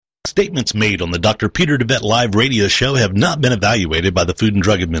Statements made on the Dr. Peter DeVette Live radio show have not been evaluated by the Food and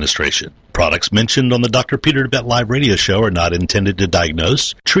Drug Administration. Products mentioned on the Dr. Peter DeVette Live radio show are not intended to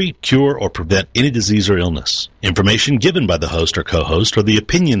diagnose, treat, cure, or prevent any disease or illness. Information given by the host or co-host are the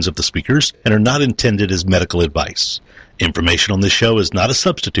opinions of the speakers and are not intended as medical advice. Information on this show is not a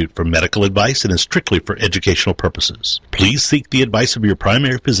substitute for medical advice and is strictly for educational purposes. Please seek the advice of your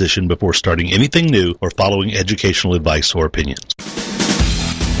primary physician before starting anything new or following educational advice or opinions.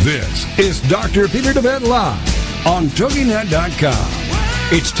 This is Dr. Peter DeVette Live on TogiNet.com.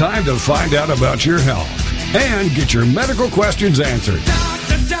 It's time to find out about your health and get your medical questions answered.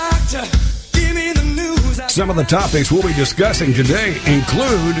 Doctor, give me the news. Some of the topics we'll be discussing today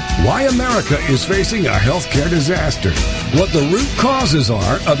include why America is facing a healthcare disaster, what the root causes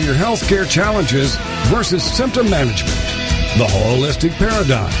are of your healthcare challenges versus symptom management, the holistic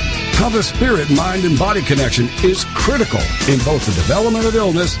paradigm, how the spirit, mind, and body connection is critical in both the development of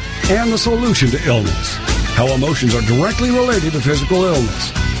illness and the solution to illness, how emotions are directly related to physical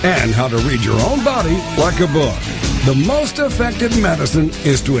illness, and how to read your own body like a book. The most effective medicine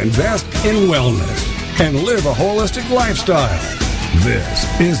is to invest in wellness and live a holistic lifestyle. This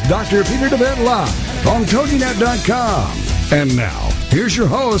is Dr. Peter DeVette Live on TogiNet.com. And now, here's your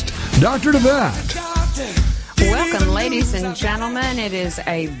host, Dr. DeVette. Welcome, ladies and gentlemen. It is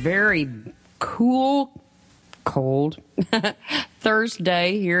a very cold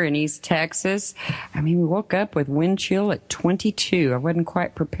Thursday here in East Texas. I mean, we woke up with wind chill at 22. I wasn't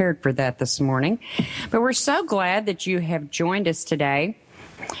quite prepared for that this morning. But we're so glad that you have joined us today.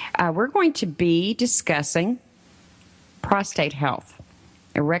 We're going to be discussing prostate health,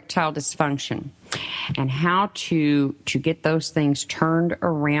 erectile dysfunction, and how to get those things turned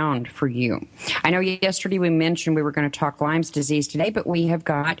around for you. I know yesterday we mentioned we were going to talk Lyme's disease today, but we have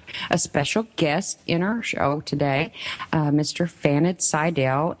got a special guest in our show today, Mr. Fanad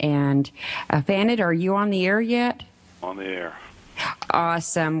Seidel. And Fanad, are you on the air yet? On the air.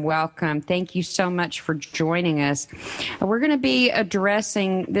 Awesome. Welcome. Thank you so much for joining us. We're going to be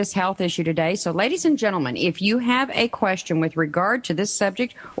addressing this health issue today. So, ladies and gentlemen, if you have a question with regard to this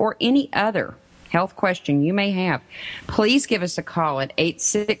subject or any other health question you may have, please give us a call at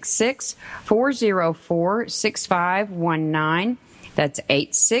 866-404-6519. That's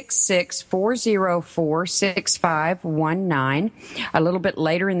 866-404-6519. A little bit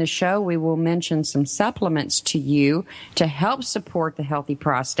later in the show, we will mention some supplements to you to help support the healthy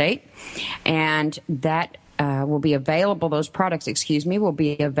prostate. And that will be available, those products, will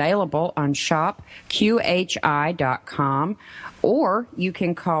be available on shopqhi.com. Or you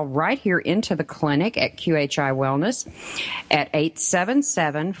can call right here into the clinic at QHI Wellness at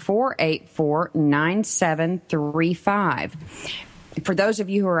 877-484-9735. For those of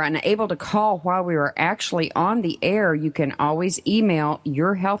you who are unable to call while we are actually on the air, you can always email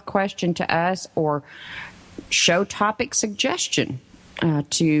your health question to us or show topic suggestion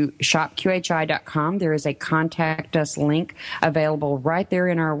to shopqhi.com. There is a contact us link available right there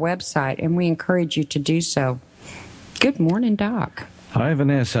in our website, and we encourage you to do so. Good morning, Doc. Hi,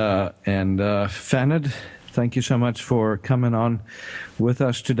 Vanessa and Fanad. Thank you so much for coming on with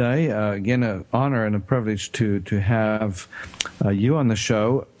us today. Again, an honor and a privilege to have you on the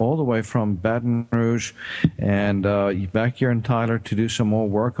show all the way from Baton Rouge and back here in Tyler to do some more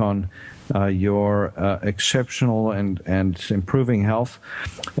work on your exceptional and improving health.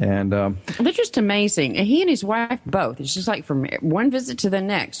 And they're just amazing. He and his wife both. It's just like from one visit to the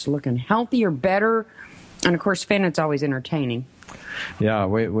next, looking healthier, better. And, of course, Fanad's always entertaining. Yeah,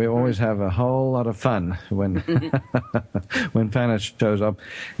 we always have a whole lot of fun when when Fanad shows up.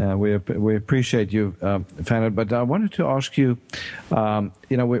 We appreciate you, Fanad. But I wanted to ask you,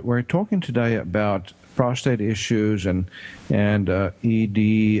 we're talking today about prostate issues and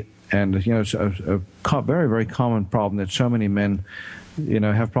ED, and it's a very, very common problem that so many men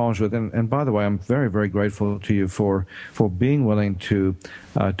have problems with. And by the way, I'm very, very grateful to you for being willing to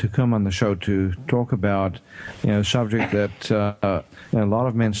come on the show to talk about a subject that a lot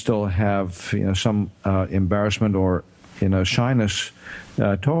of men still have some embarrassment or shyness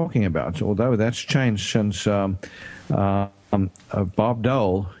talking about. Although that's changed since Bob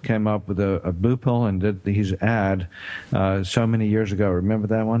Dole came up with a blue pill and did his ad so many years ago. Remember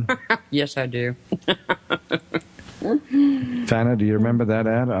that one? Yes, I do. Fanna, do you remember that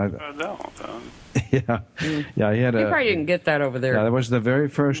ad? I don't. Yeah. He had you probably didn't get that over there. Yeah, that was the very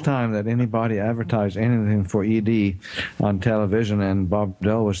first time that anybody advertised anything for ED on television, and Bob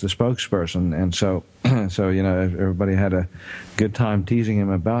Dole was the spokesperson, and so everybody had a good time teasing him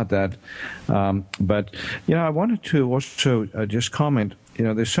about that. But I wanted to also just comment.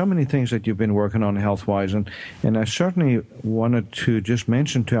 there's so many things that you've been working on health-wise, and I certainly wanted to just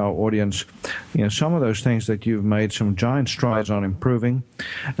mention to our audience, some of those things that you've made some giant strides on improving,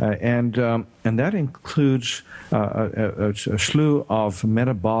 and that includes a slew of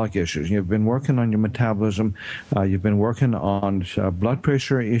metabolic issues. You've been working on your metabolism, you've been working on blood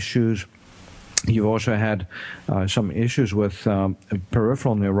pressure issues. You've also had some issues with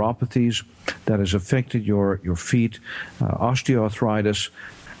peripheral neuropathies that has affected your feet, osteoarthritis,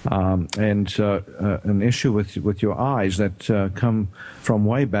 and an issue with your eyes that come from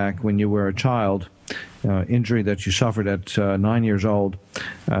way back when you were a child, injury that you suffered at 9 years old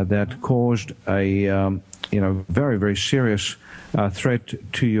that caused a very, very serious threat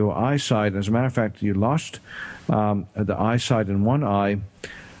to your eyesight. As a matter of fact, you lost the eyesight in one eye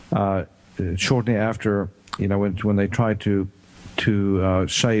shortly after, when they tried to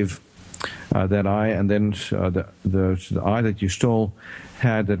save that eye, and then the eye that you still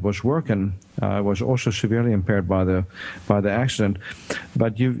had that was working was also severely impaired by the accident.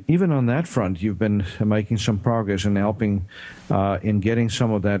 But even on that front, you've been making some progress in helping in getting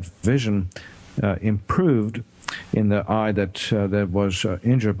some of that vision improved in the eye that was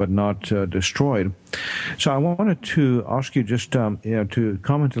injured but not destroyed. So I wanted to ask you just to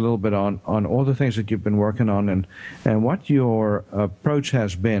comment a little bit on all the things that you've been working on and what your approach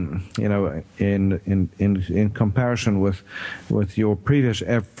has been, in comparison with your previous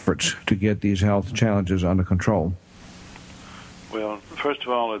efforts to get these health challenges under control. Well, first of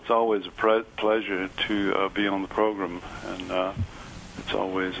all, it's always a pleasure to be on the program, and it's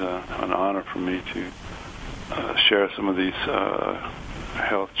always an honor for me to share some of these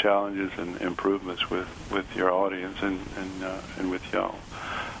health challenges and improvements with your audience and with y'all.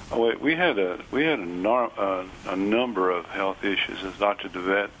 We had a number of health issues, as Dr.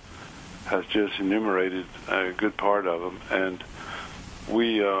 DeVette has just enumerated a good part of them, and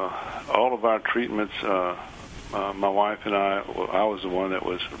we all of our treatments. My wife and I was the one that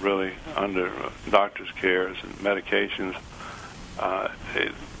was really under doctor's cares and medications.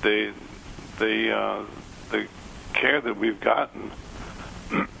 The care that we've gotten,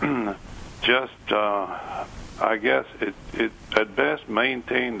 just I guess it at best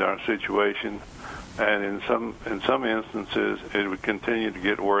maintained our situation, and in some instances it would continue to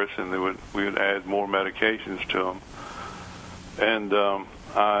get worse, and we would add more medications to them, and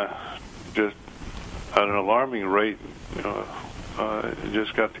I just at an alarming rate,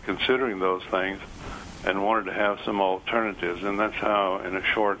 just got to considering those things and wanted to have some alternatives, and that's how, in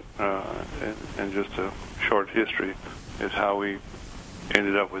just a short history, is how we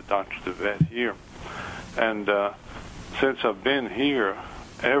ended up with Dr. DeVette here. And since I've been here,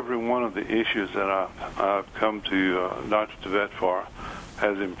 every one of the issues that I've come to Dr. DeVette for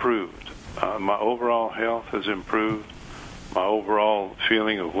has improved. My overall health has improved. My overall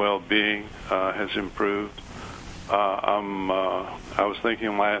feeling of well-being has improved. I was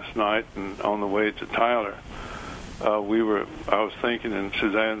thinking last night, and on the way to Tyler, I was thinking, and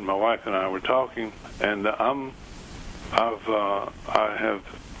Suzanne, my wife, and I were talking, and I have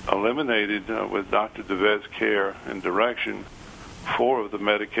eliminated with Dr. DeVette's care and direction 4 of the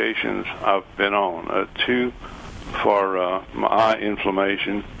medications I've been on, 2 for my eye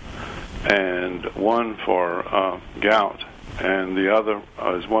inflammation, and 1 for gout, and the other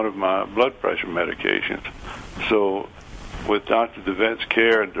is one of my blood pressure medications. So with Dr. DeVette's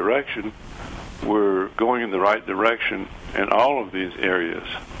care and direction, we're going in the right direction in all of these areas,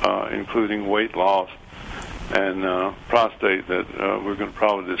 including weight loss and prostate that we're going to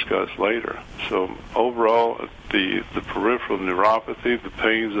probably discuss later. So overall, the peripheral neuropathy, the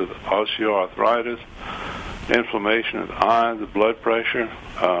pains of the osteoarthritis, inflammation of the eye, the blood pressure,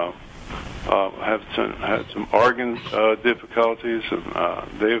 had some organ difficulties, and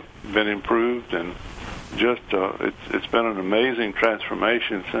they've been improved, and just it's been an amazing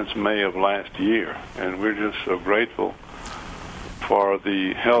transformation since May of last year, and we're just so grateful for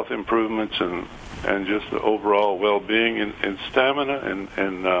the health improvements and just the overall well-being and stamina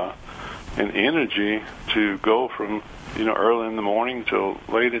and energy to go from early in the morning till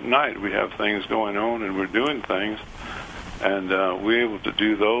late at night. We have things going on, and we're doing things, and we're able to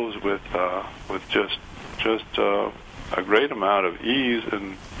do those with just a great amount of ease.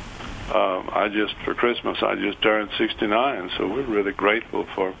 And for Christmas, I just turned 69, so we're really grateful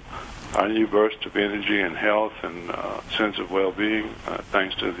for our new burst of energy and health and sense of well-being,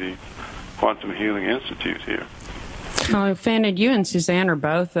 thanks to the Quantum Healing Institute here. Well, Fanny, you and Suzanne are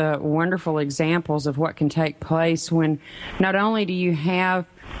both wonderful examples of what can take place when not only do you have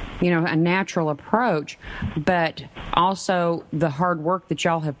a natural approach, but also the hard work that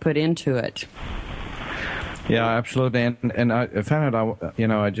y'all have put into it. Yeah, absolutely. And I found out,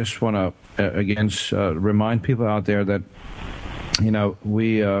 I just want to again remind people out there that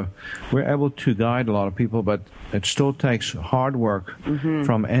we're able to guide a lot of people, but it still takes hard work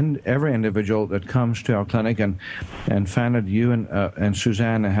from every individual that comes to our clinic. And Fanad, you and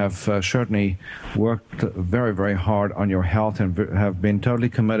Suzanne have certainly worked very, very hard on your health and have been totally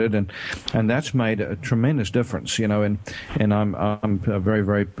committed, and that's made a tremendous difference. And I'm very,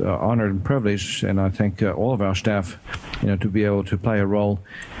 very honored and privileged, and I think all of our staff, to be able to play a role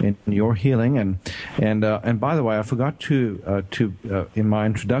in your healing. And by the way, I forgot to in my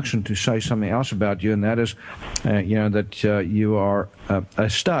introduction to say something else about you, and that is, that you are a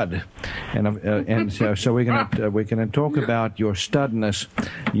stud, and so we're gonna talk about your studness,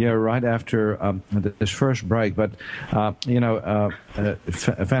 right after this first break. But Fanna,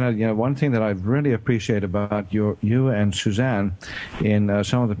 one thing that I really appreciate about you and Suzanne in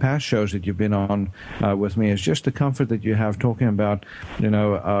some of the past shows that you've been on with me is just the comfort that you have talking about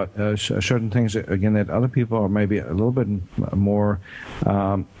certain things again that other people are maybe a little bit more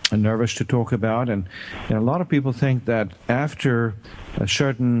nervous to talk about, and a lot of people think that after a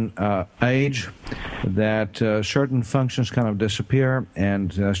certain age that certain functions kind of disappear,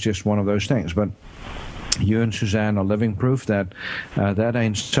 and that's just one of those things. But you and Suzanne are living proof that that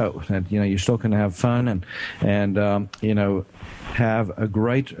ain't so. That you still can have fun and have a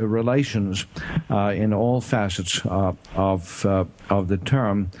great relations in all facets of the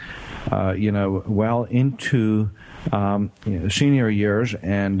term. Well into senior years,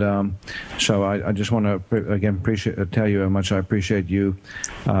 and so I just want to again tell you how much I appreciate you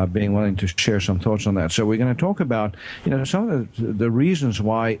being willing to share some thoughts on that. So we're going to talk about some of the reasons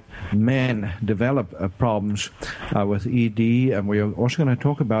why men develop problems with ED, and we're also going to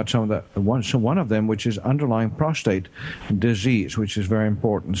talk about some of one of them, which is underlying prostate disease, which is very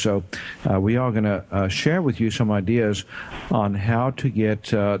important. So we are going to share with you some ideas on how to get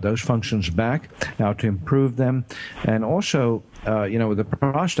those functions back, how to improve them. And also, with the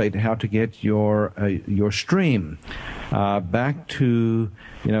prostate, how to get your stream back to,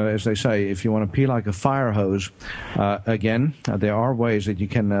 as they say, if you want to pee like a fire hose, again, there are ways that you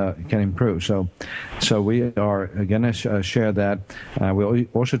can improve. So we are going to share that. We'll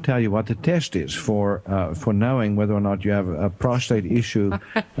also tell you what the test is for knowing whether or not you have a prostate issue,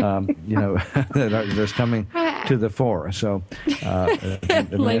 that's coming to the fore. So,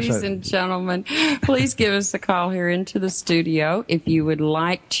 ladies and gentlemen, please give us a call here into the studio if you would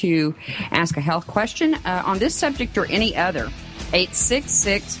like to ask a health question on this subject or any other.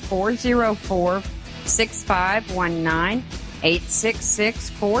 866-404-6519.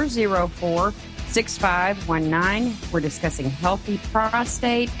 866-404-6519. We're discussing healthy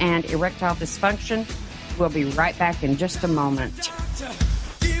prostate and erectile dysfunction. We'll be right back in just a moment.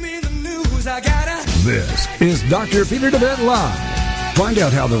 This is Dr. Peter DeVette Live. Find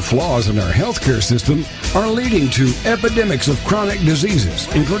out how the flaws in our healthcare system are leading to epidemics of chronic diseases,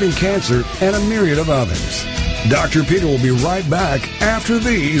 including cancer and a myriad of others. Dr. Peter will be right back after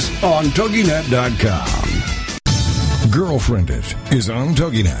these on TogiNet.com. Girlfriended is on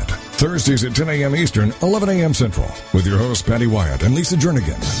TogiNet. Thursdays at 10 a.m. Eastern, 11 a.m. Central, with your hosts Patty Wyatt and Lisa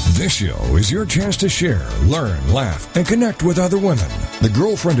Jernigan. This show is your chance to share, learn, laugh, and connect with other women. The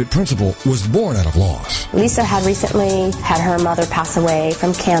Girlfriended principle was born out of loss. Lisa had recently had her mother pass away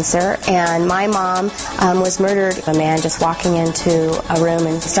from cancer, and my mom was murdered. A man just walking into a room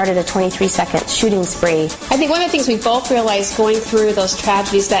and started a 23-second shooting spree. I think one of the things we both realized going through those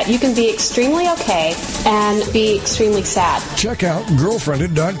tragedies that you can be extremely okay and be extremely sad. Check out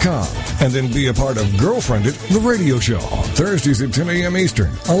Girlfriended.com. And then be a part of Girlfriended, the radio show. Thursdays at 10 a.m.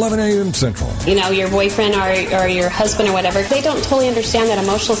 Eastern, 11 a.m. Central. Your boyfriend or your husband or whatever, they don't totally understand that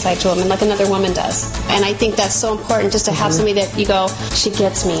emotional side to a woman like another woman does. And I think that's so important just to have somebody that you go, she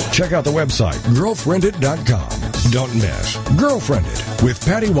gets me. Check out the website, Girlfriended.com. Don't miss Girlfriended with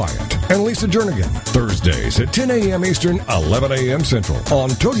Patty Wyatt and Lisa Jernigan. Thursdays at 10 a.m. Eastern, 11 a.m. Central on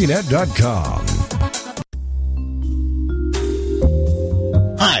TogiNet.com.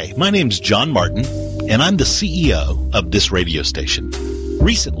 Hi, my name's John Martin, and I'm the CEO of this radio station.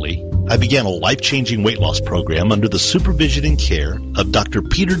 Recently, I began a life-changing weight loss program under the supervision and care of Dr.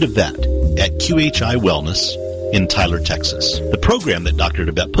 Peter DeVette at QHI Wellness in Tyler, Texas. The program that Dr.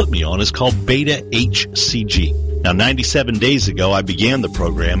 DeVette put me on is called Beta HCG. Now, 97 days ago, I began the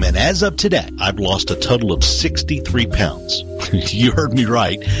program, and as of today, I've lost a total of 63 pounds. You heard me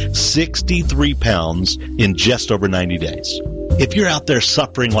right, 63 pounds in just over 90 days. If you're out there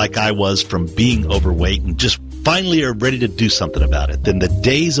suffering like I was from being overweight and just finally are ready to do something about it, then the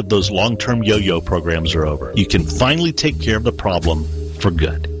days of those long-term yo-yo programs are over. You can finally take care of the problem for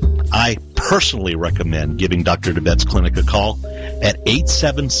good. I personally recommend giving Dr. DeBette's clinic a call at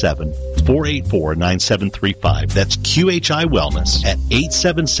 877-484-9735. That's QHI Wellness at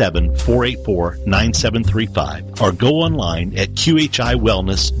 877-484-9735. Or go online at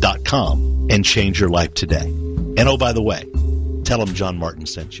QHIWellness.com and change your life today. And oh, by the way, tell them John Martin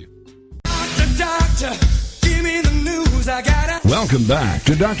sent you. Doctor, give me the news. I gotta... Welcome back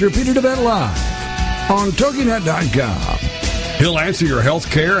to Dr. Peter DeBette Live on TogiNet.com. He'll answer your health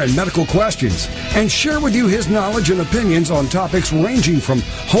care and medical questions and share with you his knowledge and opinions on topics ranging from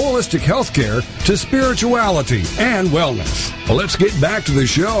holistic health care to spirituality and wellness. Well, let's get back to the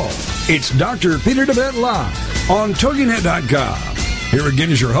show. It's Dr. Peter DeBette Live on TogiNet.com. Here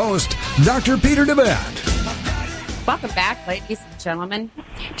again is your host, Dr. Peter DeBette. Welcome back, ladies and gentlemen.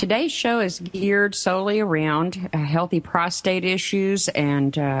 Today's show is geared solely around healthy prostate issues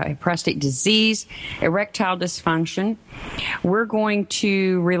and prostate disease, erectile dysfunction. We're going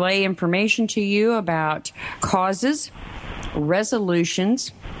to relay information to you about causes,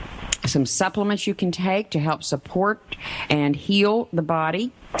 resolutions, some supplements you can take to help support and heal the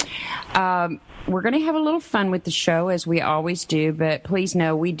body. We're going to have a little fun with the show, as we always do, but please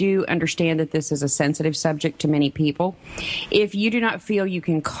know we do understand that this is a sensitive subject to many people. If you do not feel you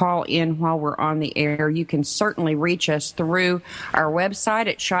can call in while we're on the air, you can certainly reach us through our website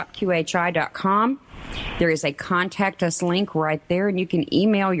at shopqhi.com. There is a contact us link right there, and you can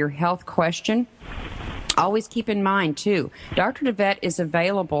email your health question. Always keep in mind, too, Dr. DeBette is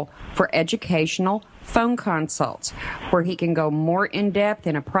available for educational phone consults where he can go more in-depth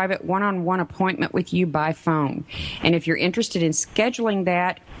in a private one-on-one appointment with you by phone. And if you're interested in scheduling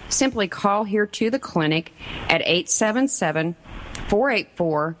that, simply call here to the clinic at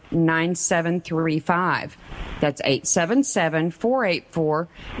 877-484-9735. That's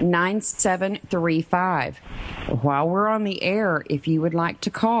 877-484-9735. While we're on the air, if you would like to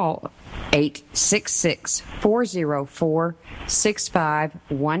call,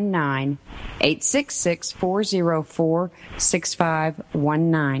 866-404-6519,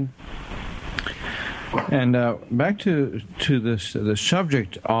 866-404-6519. And back to the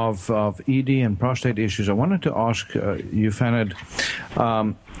subject of ED and prostate issues, I wanted to ask you, Fanad,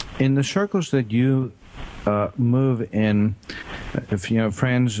 in the circles that you move in, if you have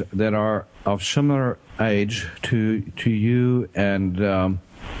friends that are of similar age to you and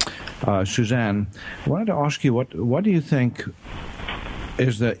Suzanne, I wanted to ask you what do you think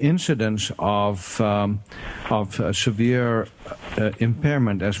is the incidence of severe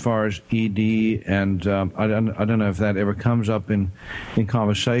impairment as far as ED, and I don't know if that ever comes up in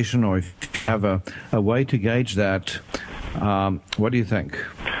conversation, or if you have a way to gauge that. What do you think?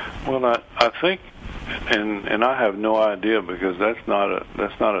 Well, I think, and I have no idea, because that's not a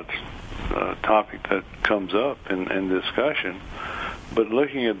topic that comes up in discussion. But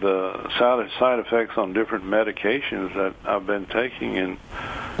looking at the side effects on different medications that I've been taking, and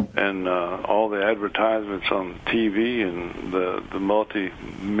all the advertisements on TV and the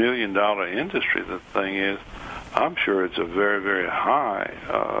multi-million-dollar industry the thing is, I'm sure it's a very, very high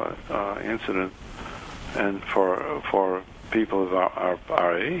incident, and for people of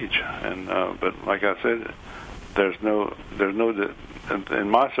our age. And but like I said, there's no in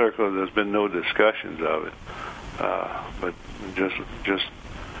my circle, there's been no discussions of it. But just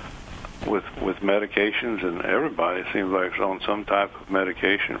with medications, and everybody seems like it's on some type of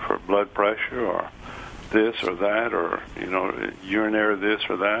medication for blood pressure or this or that, or urinary this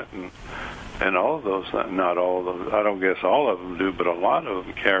or that, and all of those. Not all of those. I don't guess all of them do, but a lot of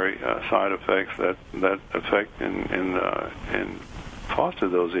them carry side effects that affect and foster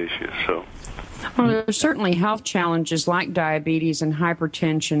those issues. So. Well, there's certainly health challenges like diabetes and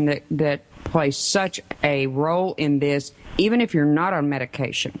hypertension that play such a role in this, even if you're not on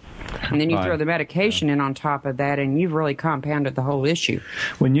medication. And then you throw the medication in on top of that, and you've really compounded the whole issue.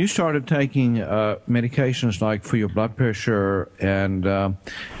 When you started taking medications like for your blood pressure and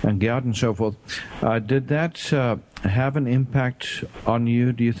gout and so forth, did that have an impact on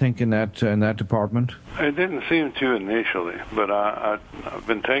you, do you think, in that department? It didn't seem to initially, but I've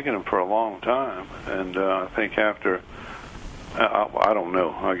been taking them for a long time, and I think after, I don't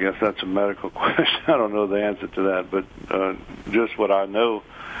know, I guess that's a medical question. I don't know the answer to that, but just what I know,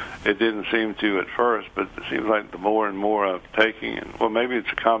 it didn't seem to at first, but it seems like the more and more I'm taking, and well, maybe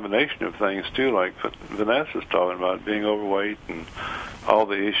it's a combination of things too, like Vanessa's talking about, being overweight and all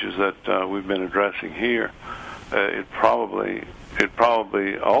the issues that we've been addressing here. It probably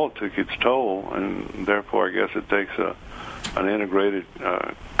all took its toll, and therefore I guess it takes an integrated,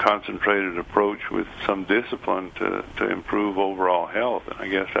 concentrated approach with some discipline to improve overall health. And I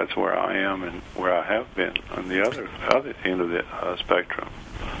guess that's where I am and where I have been on the other end of the spectrum.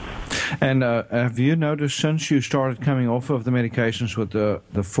 And have you noticed since you started coming off of the medications with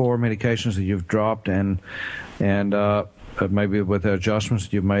the 4 medications that you've dropped and maybe with the adjustments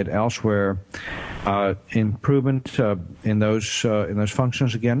that you've made elsewhere, improvement in those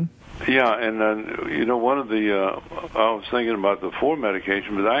functions again? Yeah, and one of the I was thinking about the 4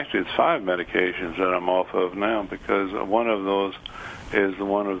 medications, but actually it's 5 medications that I'm off of now, because one of those is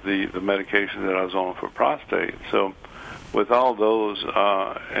one of the medications that I was on for prostate. So with all those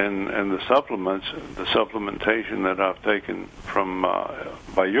and the supplements, the supplementation that I've taken from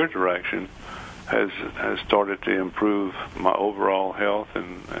by your direction has started to improve my overall health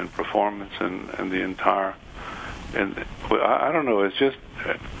and performance and the entire. And I don't know. It's just.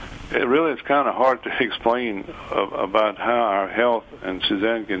 It really is kind of hard to explain about how our health, and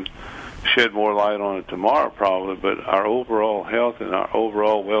Suzanne can shed more light on it tomorrow probably, but our overall health and our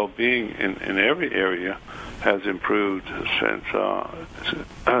overall well-being in every area has improved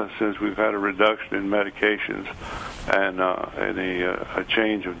since we've had a reduction in medications and a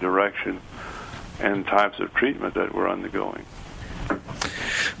change of direction and types of treatment that we're undergoing.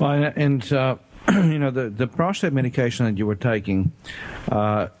 Well, and the prostate medication that you were taking,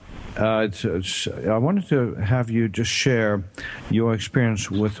 I wanted to have you just share your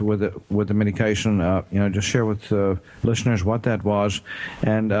experience with the medication. Just share with listeners what that was,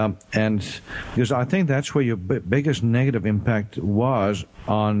 and because I think that's where your biggest negative impact was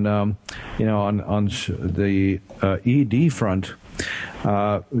on the ED front.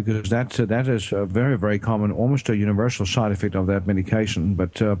 Because that is a very, very common, almost a universal side effect of that medication.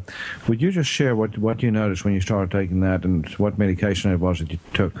 But would you just share what you noticed when you started taking that and what medication it was that you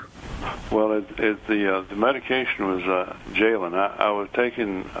took? Well, the medication was Jalen. I was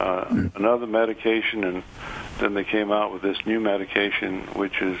taking another medication, and then they came out with this new medication,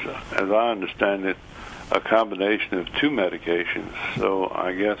 which is, as I understand it, a combination of 2 medications. So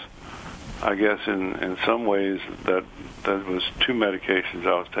I guess in some ways that was 2 medications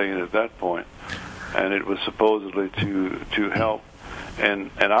I was taking at that point, and it was supposedly to help.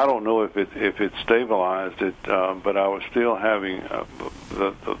 And I don't know if it stabilized it, but I was still having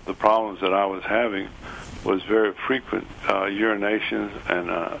the problems that I was having was very frequent urinations and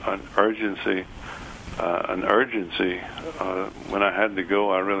an urgency. When I had to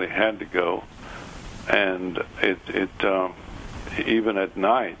go, I really had to go, and it even at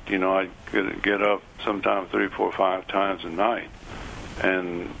night, I could get up sometimes 3, 4, 5 times a night,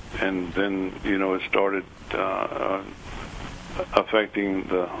 and then it started affecting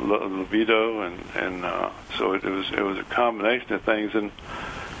the libido, and so it was a combination of things, and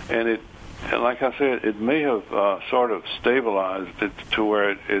it, like I said, it may have sort of stabilized it to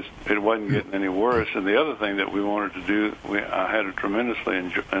where it wasn't getting any worse. And the other thing that we wanted to do, I had a tremendously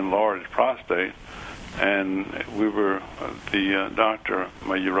enlarged prostate, and the doctor,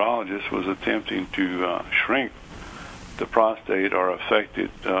 my urologist, was attempting to shrink the prostate or affect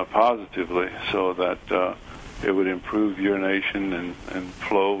it positively so that it would improve urination and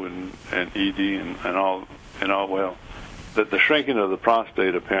flow and ED and all well. The shrinking of the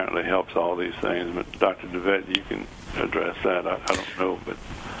prostate apparently helps all these things, but Dr. DeVette, you can address that. I don't know, but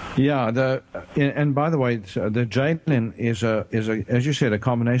yeah. And by the way, the Jalen is as you said, a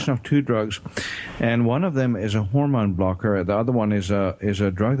combination of 2 drugs, and one of them is a hormone blocker. The other one is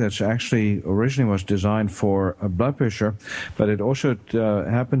a drug that's actually originally was designed for blood pressure, but it also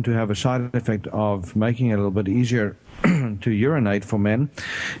happened to have a side effect of making it a little bit easier to urinate for men,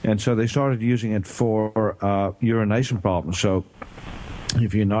 and so they started using it for urination problems. So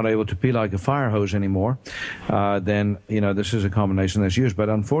if you're not able to pee like a fire hose anymore, then this is a combination that's used. But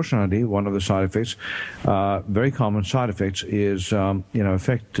unfortunately, one of the side effects, very common side effects, is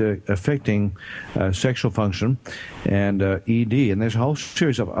affecting sexual function and ED. And there's a whole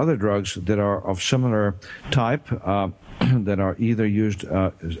series of other drugs that are of similar type. That are either used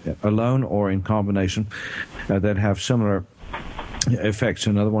alone or in combination that have similar effects.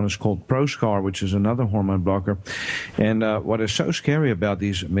 Another one is called Proscar, which is another hormone blocker. And what is so scary about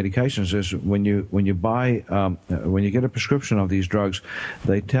these medications is when you get a prescription of these drugs,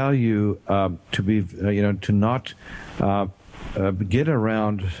 they tell you to not get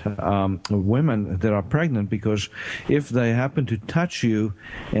around women that are pregnant, because if they happen to touch you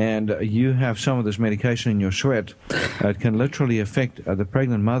and you have some of this medication in your sweat, it can literally affect the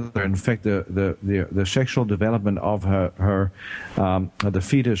pregnant mother and affect the sexual development of her the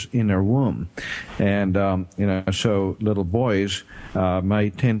fetus in her womb. And so little boys may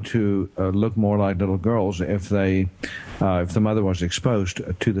tend to look more like little girls if they if the mother was exposed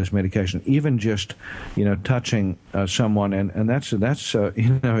to this medication, even just touching someone, and that's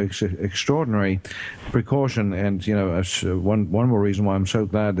extraordinary precaution. And one more reason why I'm so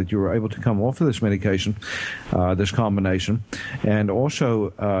glad that you were able to come off of this medication, this combination, and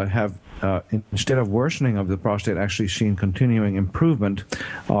also have instead of worsening of the prostate, actually seen continuing improvement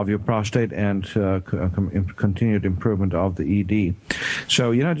of your prostate and continued improvement of the ED.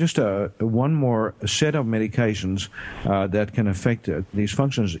 So, just one more set of medications that can affect these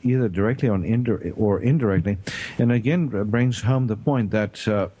functions either directly or indirectly. And again, brings home the point that,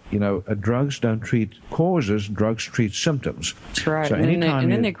 drugs don't treat causes, drugs treat symptoms. That's right. So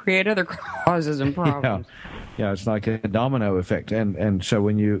and then they create other causes and problems. Yeah, it's like a domino effect, and so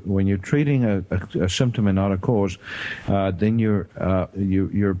when you're treating a symptom and not a cause, then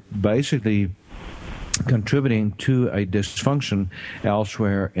you're basically contributing to a dysfunction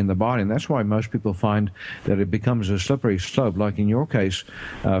elsewhere in the body. And that's why most people find that it becomes a slippery slope, like in your case,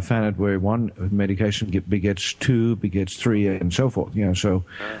 Fanad, where one medication begets two, begets three, and so forth. So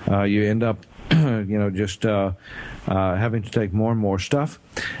you end up just having to take more and more stuff,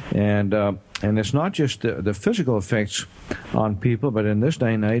 and it's not just the physical effects on people, but in this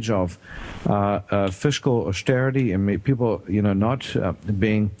day and age of fiscal austerity and people, not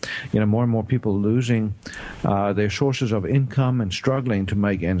being, more and more people losing their sources of income and struggling to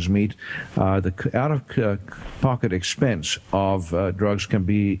make ends meet, the out-of-pocket expense of drugs can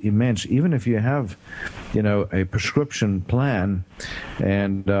be immense, even if you have, a prescription plan,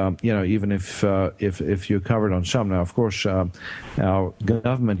 and even if you're covered on some. Now, of course, our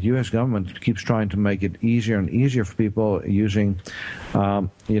government, U.S. government, keeps trying to make it easier and easier for people using,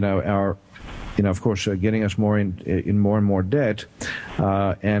 our. Of course, getting us more in more and more debt,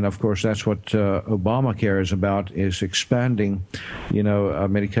 and of course that's what Obamacare is about: is expanding,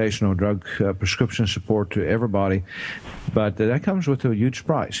 medication or drug prescription support to everybody. But that comes with a huge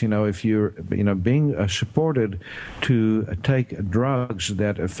price. If you're, being supported to take drugs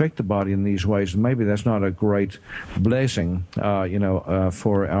that affect the body in these ways, maybe that's not a great blessing,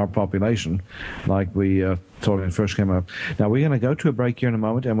 for our population, like we thought when it first came up. Now, we're going to go to a break here in a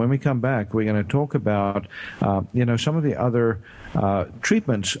moment, and when we come back, we're going to talk about, some of the other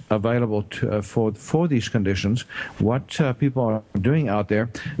treatments available for these conditions, what people are doing out there.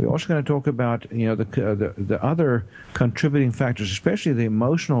 We're also going to talk about, the other contributing factors, especially the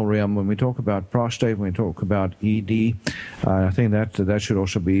emotional realm, when we talk about prostate, when we talk about ED. I think that should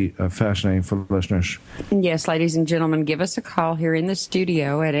also be fascinating for listeners. Yes, ladies and gentlemen, give us a call here in the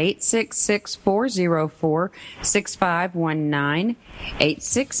studio at 866-404-6519,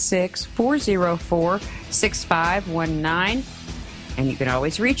 866-404-6519. And you can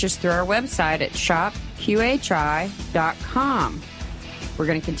always reach us through our website at shopqhi.com. We're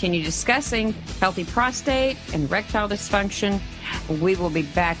going to continue discussing healthy prostate and erectile dysfunction. We will be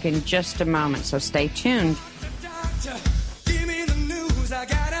back in just a moment, so stay tuned.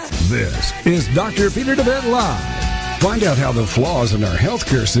 This is Dr. Peter DeVette Live. Find out how the flaws in our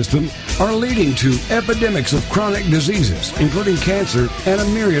healthcare system are leading to epidemics of chronic diseases, including cancer and a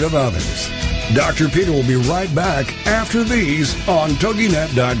myriad of others. Dr. Peter will be right back after these on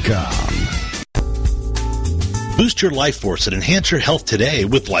TogiNet.com. Boost your life force and enhance your health today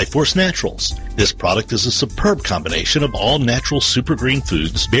with Life Force Naturals. This product is a superb combination of all natural super green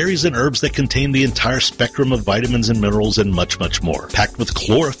foods, berries, and herbs that contain the entire spectrum of vitamins and minerals and much, much more. Packed with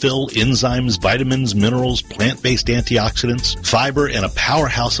chlorophyll, enzymes, vitamins, minerals, plant-based antioxidants, fiber, and a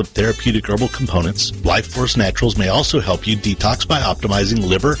powerhouse of therapeutic herbal components, Life Force Naturals may also help you detox by optimizing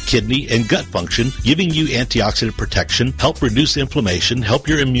liver, kidney, and gut function, giving you antioxidant protection, help reduce inflammation, help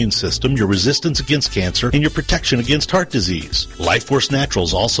your immune system, your resistance against cancer, and your protection against heart disease. Life Force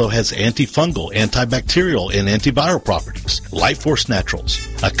Naturals also has antifungal, antibacterial, and antiviral properties. Life Force Naturals,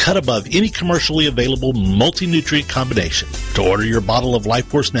 a cut above any commercially available multi-nutrient combination. To order your bottle of Life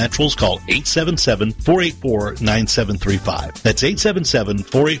Force Naturals, call 877-484-9735. That's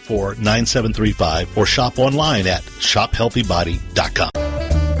 877-484-9735, or shop online at shophealthybody.com.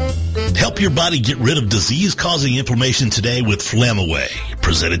 Help your body get rid of disease-causing inflammation today with Flamaway.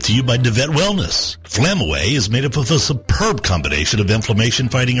 Presented to you by DeVette Wellness. Flamaway is made up of a superb combination of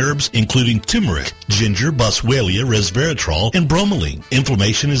inflammation-fighting herbs, including turmeric, ginger, boswellia, resveratrol, and bromelain.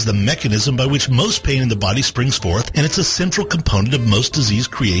 Inflammation is the mechanism by which most pain in the body springs forth, and it's a central component of most disease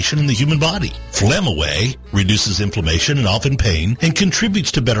creation in the human body. Flamaway reduces inflammation and often pain, and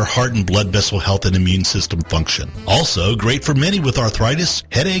contributes to better heart and blood vessel health and immune system function. Also, great for many with arthritis,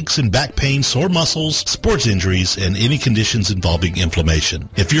 headaches, and back pain, sore muscles, sports injuries, and any conditions involving inflammation. inflammation.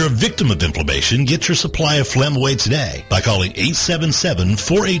 If you're a victim of inflammation, get your supply of phlegm away today by calling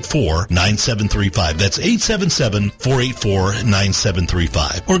 877-484-9735. That's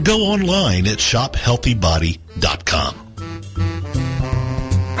 877-484-9735. Or go online at shophealthybody.com.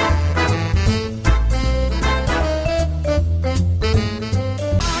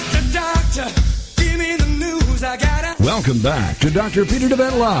 Welcome back to Dr. Peter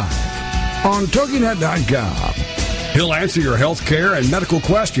DeVette Live on TogiNet.com. He'll answer your health care and medical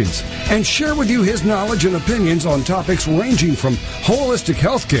questions and share with you his knowledge and opinions on topics ranging from holistic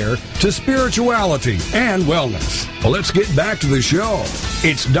health care to spirituality and wellness. Well, let's get back to the show.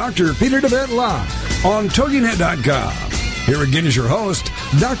 It's Dr. Peter DeVette Live on TogiNet.com. Here again is your host,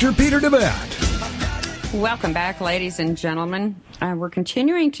 Dr. Peter DeVette. Welcome back, ladies and gentlemen. We're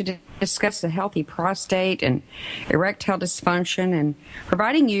continuing to discuss the healthy prostate and erectile dysfunction and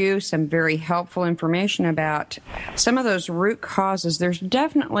providing you some very helpful information about some of those root causes. There's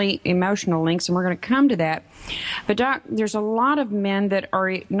definitely emotional links, and we're going to come to that. But, Doc, there's a lot of men that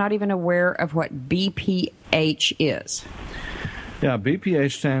are not even aware of what BPH is. Yeah,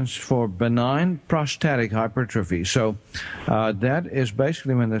 BPH stands for benign prostatic hypertrophy. So that is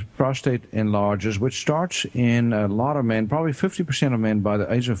basically when the prostate enlarges, which starts in a lot of men. Probably 50% of men by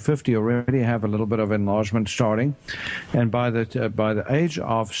the age of 50 already have a little bit of enlargement starting. And by the age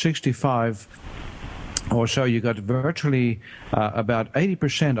of 65 or so, you got virtually about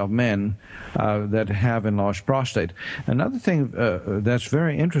 80% of men that have enlarged prostate. Another thing that's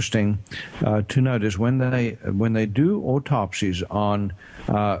very interesting to note is when they do autopsies on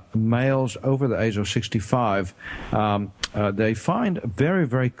males over the age of 65, they find very,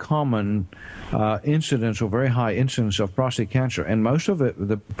 very common incidence or very high incidence of prostate cancer. And most of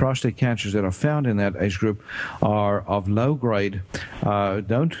the prostate cancers that are found in that age group are of low grade,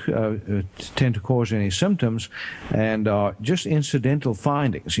 don't tend to cause any symptoms, and are just incidental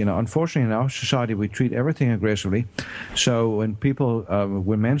findings. You know, unfortunately, in our society, we treat everything aggressively. So when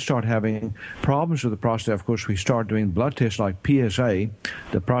when men start having problems with the prostate, of course, we start doing blood tests like PSA,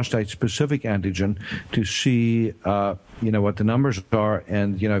 the prostate-specific antigen, to see what the numbers are,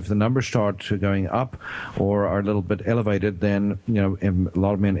 and if the numbers start going up or are a little bit elevated, then a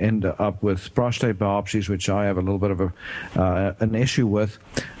lot of men end up with prostate biopsies, which I have a little bit of an issue with,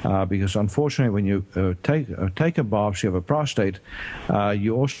 because unfortunately, when you take a biopsy of a prostate,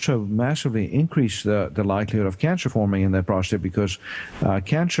 you also massively increase the likelihood of cancer forming in that prostate, because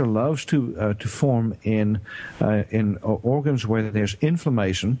cancer loves to form in organs where there's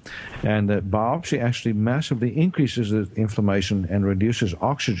inflammation, and the biopsy actually massively increases the inflammation and reduces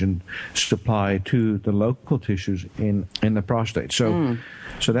oxygen supply to the local tissues in the prostate. So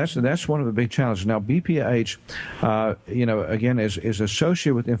that's one of the big challenges. Now, BPH, again, is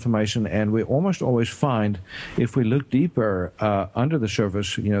associated with inflammation, and we almost always find, if we look deeper under the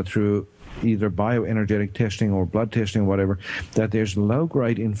surface, through either bioenergetic testing or blood testing or whatever, that there's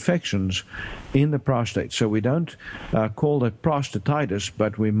low-grade infections in the prostate. So we don't call it prostatitis,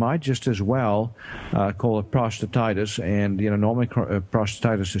 but we might just as well call it prostatitis. And normally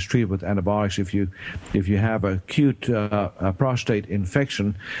prostatitis is treated with antibiotics if you have acute prostate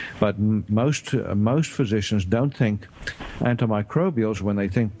infection. But most physicians don't think antimicrobials when they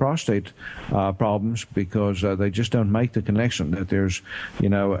think prostate problems, because they just don't make the connection that there's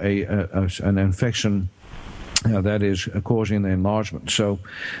an infection that is causing the enlargement. So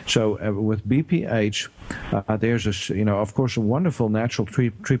with BPH, there's of course, wonderful natural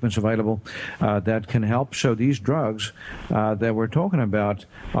treatments available that can help. So these drugs that we're talking about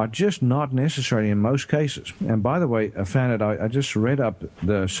are just not necessary in most cases. And by the way, Fanad, I just read up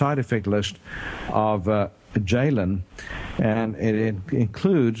the side effect list of Jalin, and it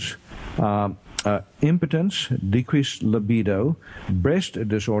includes impotence, decreased libido, breast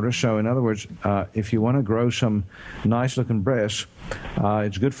disorder. So in other words, if you want to grow some nice-looking breasts,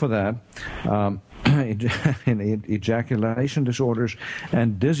 it's good for that. Ejaculation disorders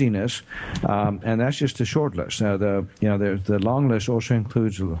and dizziness, and that's just the short list. Now, the long list also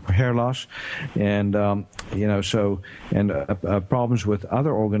includes hair loss, and problems with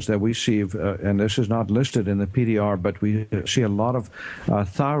other organs that we see. And this is not listed in the PDR, but we see a lot of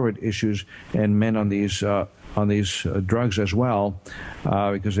thyroid issues in men on these drugs as well,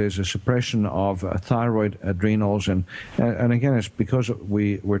 because there's a suppression of thyroid, adrenals, and again, it's because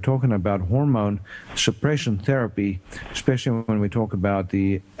we're talking about hormone suppression therapy, especially when we talk about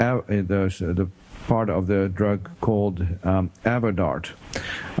the part of the drug called Avodart.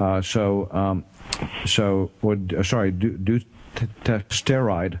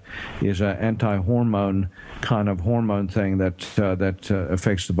 steroid is an anti-hormone kind of hormone thing that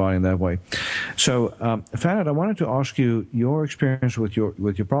affects the body in that way. So, Fanad, I wanted to ask you your experience with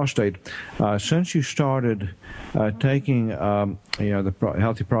your prostate since you started taking the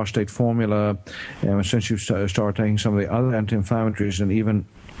Healthy Prostate formula, and since you started taking some of the other anti-inflammatories and even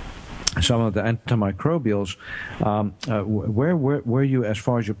some of the antimicrobials. Where were you as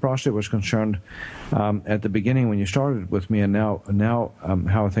far as your prostate was concerned at the beginning when you started with me, and now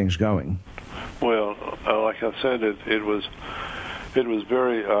how are things going? Well, like I said, it was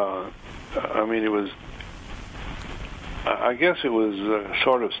very. I guess it was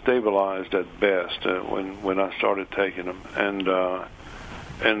sort of stabilized at best when I started taking them, and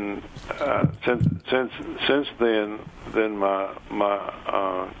since then my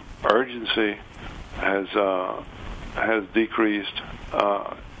urgency has decreased.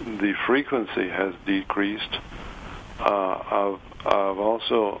 The frequency has decreased. I'm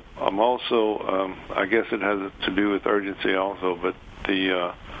also. I guess it has to do with urgency also, but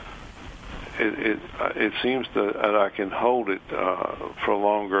it seems that I can hold it for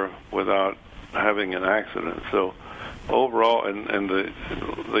longer without having an accident. So overall, and the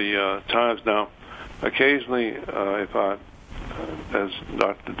times now, occasionally, if I, as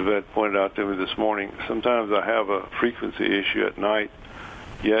Dr. DeVette pointed out to me this morning, sometimes I have a frequency issue at night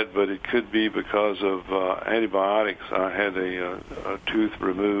yet, but it could be because of antibiotics. I had a tooth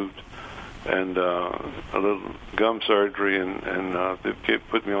removed and a little gum surgery, and they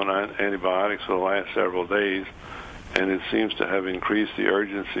put me on antibiotics for the last several days, and it seems to have increased the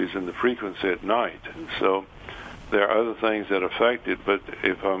urgencies and the frequency at night. So there are other things that affect it, but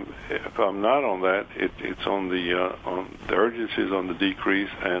if I'm not on that, it's on the urgencies on the decrease,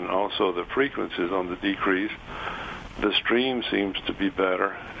 and also the frequencies on the decrease. The stream seems to be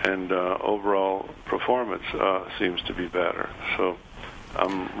better, and overall performance seems to be better. So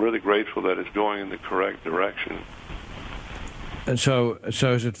I'm really grateful that it's going in the correct direction. And so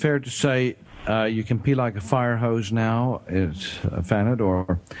is it fair to say you can pee like a fire hose now? Is Fanad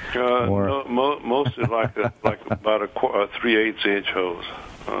or no, mostly like about a 3/8 inch hose.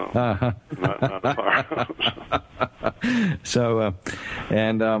 Not a fire hose. So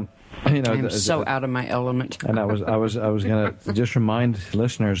I'm so out of my element. And I was going to just remind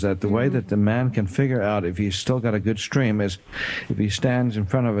listeners that the way that the man can figure out if he's still got a good stream is if he stands in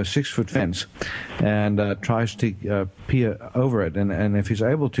front of a 6-foot fence and tries to pee over it, and if he's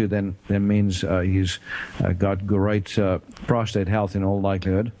able to, then means he's got great prostate health in all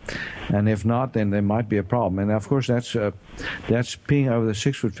likelihood, and if not, then there might be a problem. And of course, that's peeing over the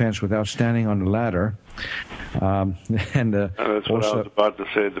 6-foot fence without standing on the ladder. And that's what also, I was about to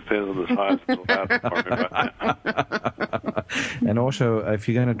say. It depends on the size of the ladder. And also, if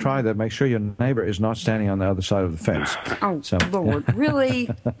you're going to try that, make sure your neighbor is not standing on the other side of the fence. Oh, Lord, really?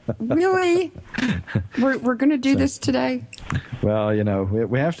 Really? We're going to do this today? Well,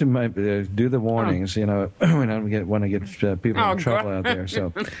 we have to do the warnings. We don't want to get people in trouble out there.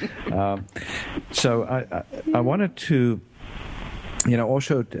 So I wanted to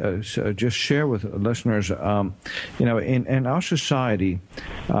also just share with listeners, in our society,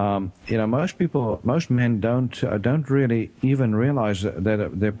 most men don't really even realize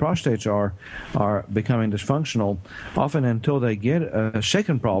that their prostates are becoming dysfunctional often until they get a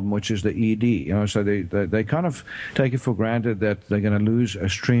second problem, which is the ED. So they kind of take it for granted that they're going to lose a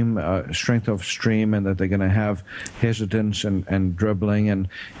strength of stream, and that they're going to have hesitance and dribbling and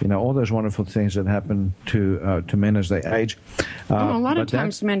all those wonderful things that happen to men as they age. A lot of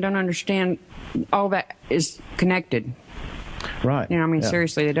times men don't understand all that is connected. Right.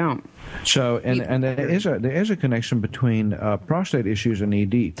 Seriously, they don't. So, and there is a connection between prostate issues and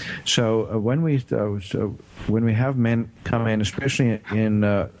ED. So when we have men come in, especially in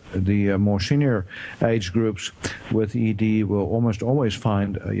the more senior age groups with ED, we'll almost always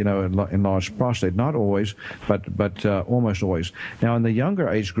find enlarged prostate. Not always, but almost always. Now, in the younger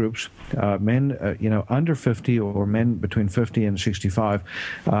age groups, men under 50 or men between 50 and 65,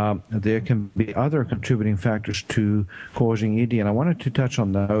 there can be other contributing factors to causing ED, and I wanted to touch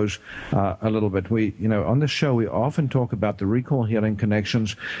on those a little bit. We, on this show, we often talk about the recall healing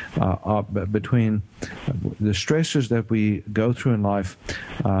connections between the stresses that we go through in life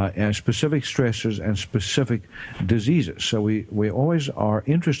and specific stresses and specific diseases. So we always are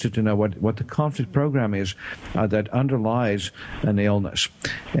interested to know what the conflict program is that underlies an illness.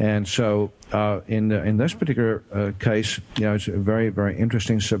 And so in this particular case, it's very, very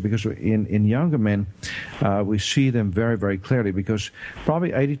interesting. So because in younger men, we see them very, very clearly, because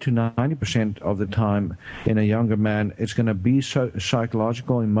probably 80 to 90% of the time in a younger man, it's going to be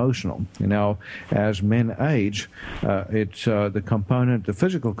psychological, emotional. Now, as men age, the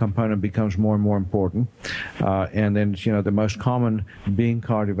physical component becomes more and more important, and then the most common being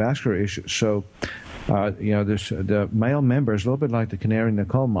cardiovascular issues. So the male member is a little bit like the canary in the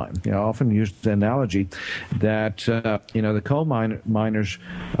coal mine. I often use the analogy that the coal miners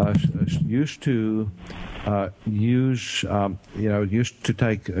used to used to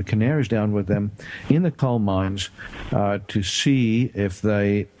take canaries down with them in the coal mines to see if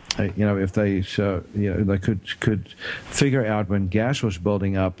they they could figure out when gas was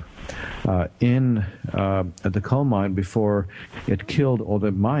building up in the coal mine before it killed all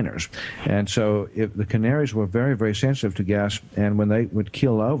the miners. And so if the canaries were very, very sensitive to gas, and when they would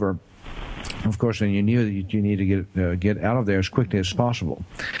keel over, of course, then you knew that you need to get out of there as quickly as possible,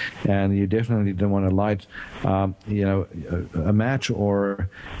 and you definitely don't want to light, a match or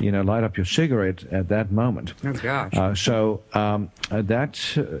light up your cigarette at that moment. Oh gosh! So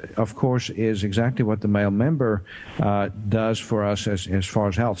that, of course, is exactly what the male member does for us as far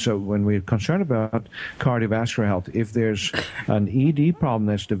as health. So when we're concerned about cardiovascular health, if there's an ED problem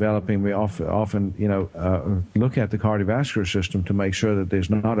that's developing, we often look at the cardiovascular system to make sure that there's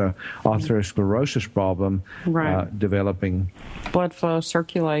not a atherosclerosis problem developing. Blood flow,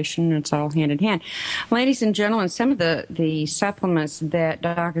 circulation, it's all hand in hand. Ladies and gentlemen, some of the supplements that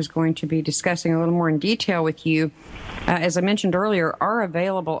Doc is going to be discussing a little more in detail with you, as I mentioned earlier, are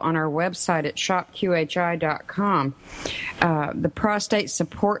available on our website at shopqhi.com. The prostate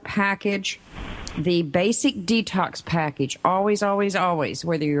support package, the basic detox package, always, always, always,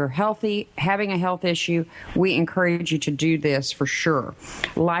 whether you're healthy, having a health issue, we encourage you to do this for sure.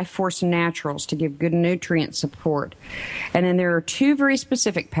 Life Force Naturals to give good nutrient support. And then there are two very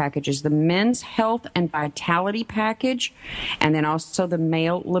specific packages, the Men's Health and Vitality package, and then also the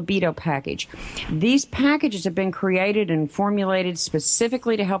Male Libido package. These packages have been created and formulated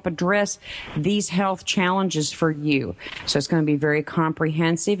specifically to help address these health challenges for you. So it's going to be very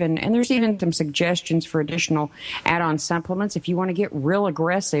comprehensive, and there's even some suggestions for additional add-on supplements if you want to get real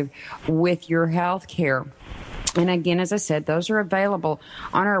aggressive with your health care. And again, as I said, those are available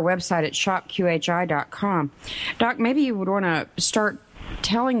on our website at shopqhi.com. Doc, maybe you would want to start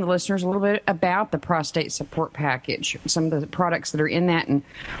telling the listeners a little bit about the prostate support package, some of the products that are in that, and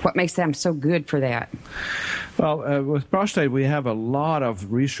what makes them so good for that. Well, with prostate, we have a lot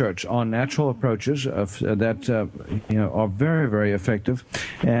of research on natural approaches that are very, very effective,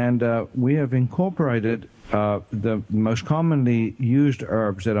 and we have incorporated the most commonly used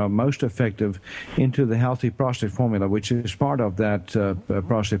herbs that are most effective into the Healthy Prostate Formula, which is part of that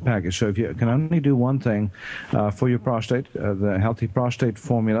prostate package. So if you can only do one thing for your prostate, the Healthy Prostate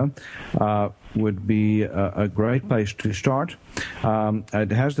Formula would be a great place to start.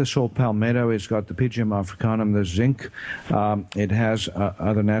 It has the saw palmetto, it's got the Pygeum africanum, the zinc, it has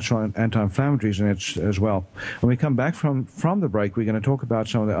other natural anti-inflammatories in it as well. When we come back from the break, we're going to talk about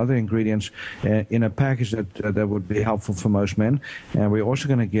some of the other ingredients in a package that would be helpful for most men, and we're also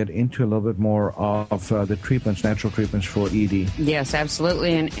going to get into a little bit more of the treatments, natural treatments for ED. Yes,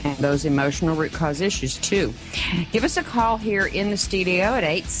 absolutely, and those emotional root cause issues too. Give us a call here in the studio at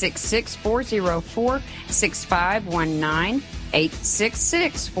 866-404-6519,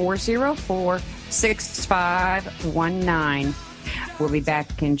 866-404-6519. We'll be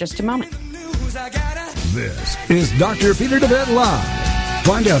back in just a moment. This is Dr. Peter DeVette Live.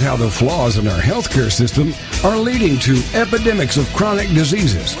 Find out how the flaws in our healthcare system are leading to epidemics of chronic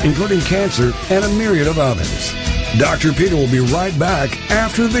diseases, including cancer and a myriad of others. Dr. Peter will be right back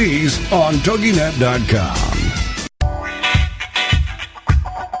after these on TogiNet.com.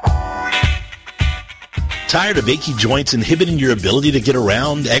 Tired of achy joints inhibiting your ability to get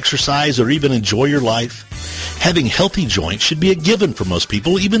around, exercise, or even enjoy your life? Having healthy joints should be a given for most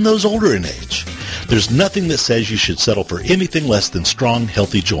people, even those older in age. There's nothing that says you should settle for anything less than strong,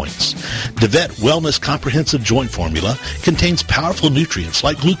 healthy joints. DeVette Wellness Comprehensive Joint Formula contains powerful nutrients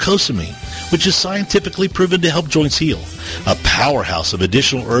like glucosamine, which is scientifically proven to help joints heal. A powerhouse of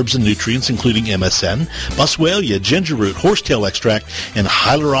additional herbs and nutrients including MSM, boswellia, ginger root, horsetail extract, and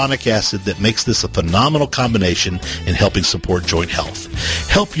hyaluronic acid that makes this a phenomenal combination in helping support joint health.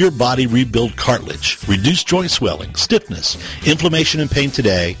 Help your body rebuild cartilage, reduce joint swelling, stiffness, inflammation, and pain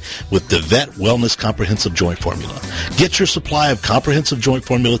today with DeVette Wellness Comprehensive Joint Formula. Get your supply of Comprehensive Joint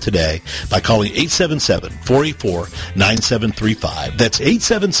Formula today by calling 877-484-9735. That's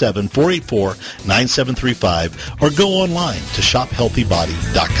 877-484-9735, or go online to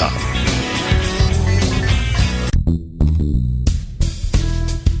shophealthybody.com.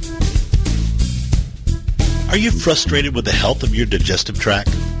 Are you frustrated with the health of your digestive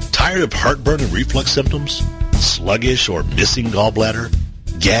tract? Tired of heartburn and reflux symptoms? Sluggish or missing gallbladder?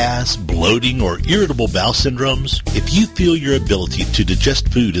 Gas, bloating, or irritable bowel syndromes? If you feel your ability to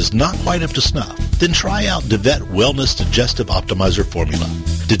digest food is not quite up to snuff, then try out DeVette Wellness Digestive Optimizer Formula.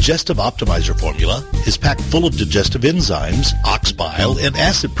 Digestive Optimizer Formula is packed full of digestive enzymes, ox bile, and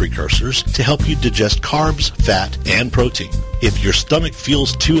acid precursors to help you digest carbs, fat, and protein. If your stomach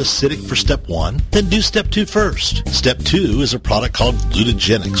feels too acidic for step 1, then do step 2 first. Step 2 is a product called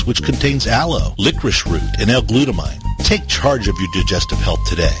Glutagenics, which contains aloe, licorice root, and L-glutamine. Take charge of your digestive health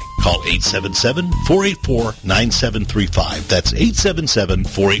today. Call 877-484-9735. That's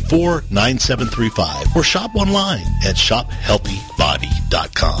 877-484-9735. Or shop online at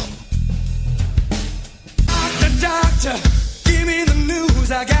shophealthybody.com. Doctor, give me the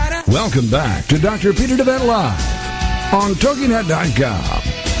news. I gotta... Welcome back to Dr. Peter DeVette Live on TogiNet.com.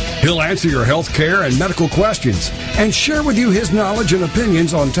 He'll answer your health care and medical questions and share with you his knowledge and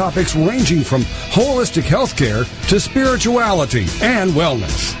opinions on topics ranging from holistic health care to spirituality and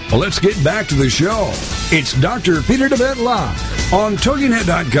wellness. Well, let's get back to the show. It's Dr. Peter DeVette Live on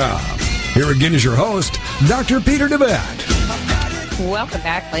TogiNet.com. Here again is your host, Dr. Peter DeVette. Welcome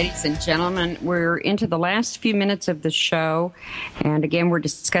back, ladies and gentlemen. We're into the last few minutes of the show, and again, we're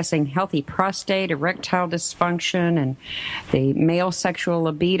discussing healthy prostate, erectile dysfunction, and the male sexual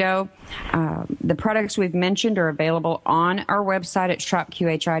libido. The products we've mentioned are available on our website at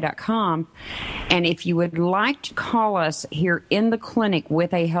shopqhi.com, and if you would like to call us here in the clinic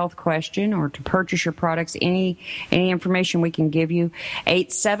with a health question or to purchase your products, any information we can give you,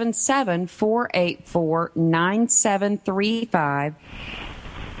 877-484-9735.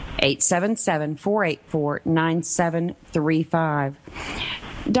 877-484-9735.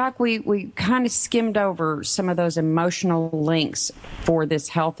 Doc, we kind of skimmed over some of those emotional links for this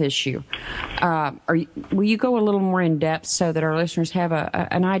health issue. Will you go a little more in depth so that our listeners have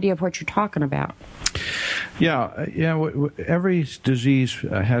an idea of what you're talking about? Yeah. Every disease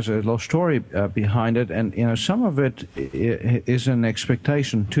has a little story behind it, and some of it is an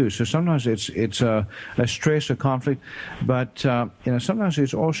expectation too. So sometimes it's a stress, a conflict, but sometimes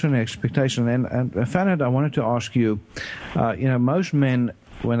it's also an expectation. And Fanad, I wanted to ask you, most men,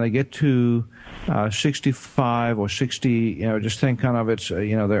 when they get to 65 or 60, just think kind of it's,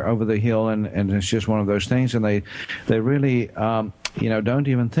 they're over the hill and it's just one of those things, and they really don't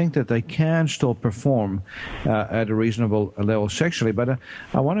even think that they can still perform at a reasonable level sexually. But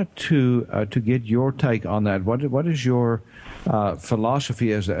I wanted to get your take on that. What is your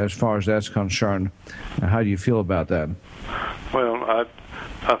philosophy as far as that's concerned? How do you feel about that? Well,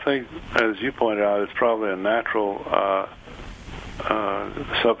 I think, as you pointed out, it's probably a natural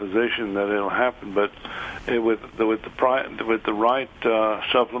supposition that it'll happen, but with the right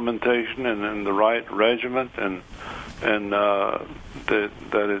supplementation and the right regimen and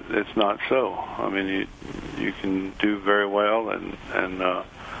it's not so. I mean, you can do very well and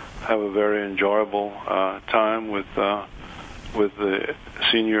have a very enjoyable time with the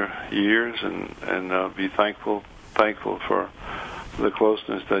senior years and be thankful for the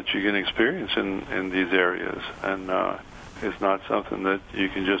closeness that you can experience in these areas. And it's not something that you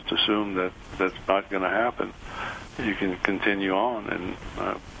can just assume that's not going to happen. You can continue on, and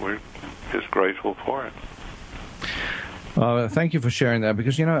we're just grateful for it. Thank you for sharing that,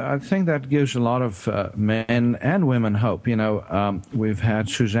 because, I think that gives a lot of men and women hope. We've had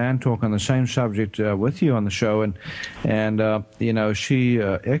Suzanne talk on the same subject with you on the show, and she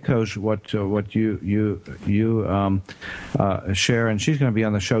echoes what you share, and she's going to be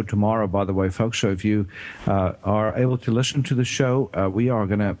on the show tomorrow, by the way, folks. So if you are able to listen to the show, we are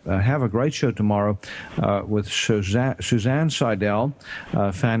going to have a great show tomorrow with Suzanne Seidel,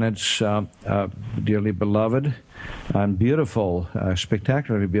 Fanad's dearly beloved and beautiful,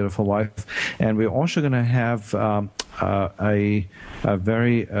 spectacularly beautiful wife. And we're also going to have a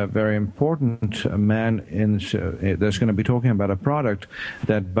very important man that's going to be talking about a product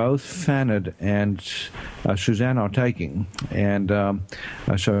that both Fanad and Suzanne are taking. And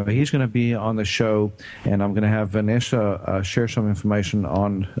so he's going to be on the show, and I'm going to have Vanessa share some information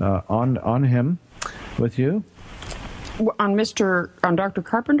on him with you. On Dr.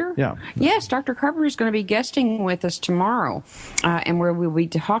 Carpenter? Yeah. Yes, Dr. Carpenter is going to be guesting with us tomorrow, and where we'll be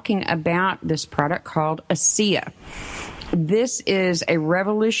talking about this product called ASEA. This is a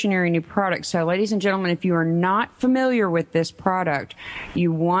revolutionary new product. So, ladies and gentlemen, if you are not familiar with this product,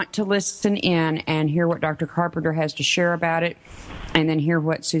 you want to listen in and hear what Dr. Carpenter has to share about it, and then hear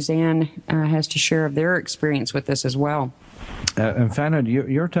what Suzanne has to share of their experience with this as well. And Fanad,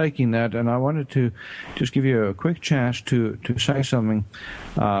 you're taking that, and I wanted to just give you a quick chance to say something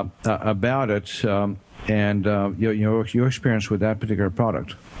about it. and your experience with that particular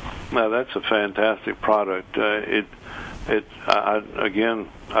product. Well, that's a fantastic product. I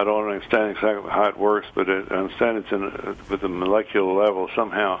don't understand exactly how it works, but I understand it's with a molecular level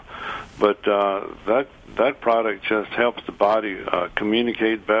somehow. But that product just helps the body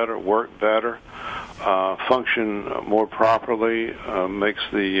communicate better, work better, function more properly, makes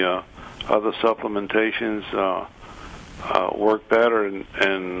the other supplementations work better.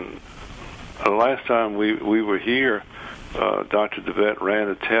 And the last time we were here, Dr. DeVette ran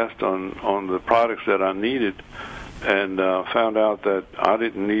a test on the products that I needed, and found out that I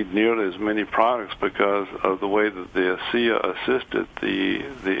didn't need nearly as many products because of the way that the ASEA assisted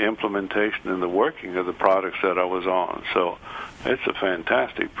the implementation and the working of the products that I was on. So it's a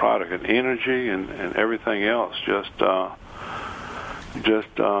fantastic product, and energy and everything else just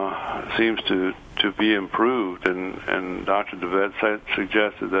seems to be improved. And Dr. DeVette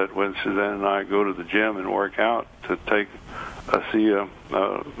suggested that when Suzanne and I go to the gym and work out, to take ASEA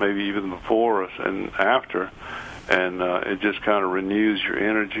maybe even before us and after, and it just kind of renews your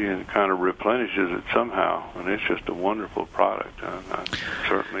energy and kind of replenishes it somehow. And it's just a wonderful product. I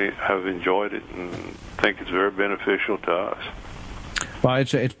certainly have enjoyed it and think it's very beneficial to us. Well,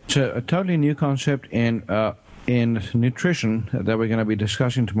 it's a totally new concept in nutrition that we're going to be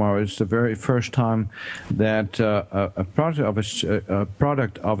discussing tomorrow. It's the very first time that a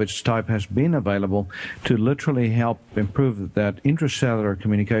product of its type has been available to literally help improve that intracellular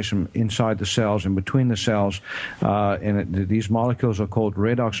communication inside the cells and between the cells. These molecules are called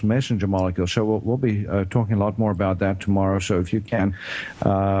redox messenger molecules. So we'll be talking a lot more about that tomorrow. So if you can,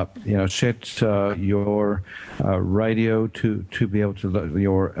 set your radio to be able to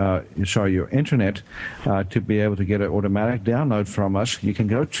your internet to be able to get an automatic download from us. You can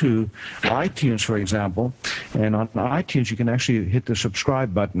go to iTunes, for example, and on iTunes you can actually hit the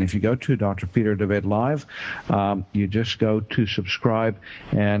subscribe button. If you go to Dr. Peter DeVette Live, you just go to subscribe,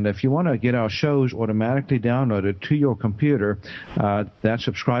 and if you want to get our shows automatically downloaded to your computer, that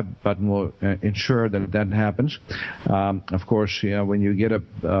subscribe button will ensure that happens. Of course, when you get a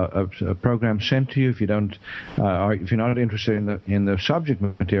program sent to you, if you don't, or if you're not interested in the subject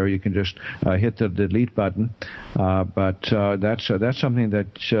material, you can just hit the delete button. But that's something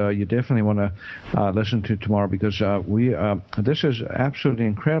that you definitely want to listen to tomorrow, because this is absolutely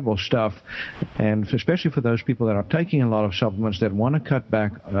incredible stuff, and especially for those people that are taking a lot of supplements that want to cut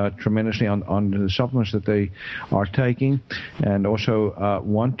back tremendously on the supplements that they are taking, and also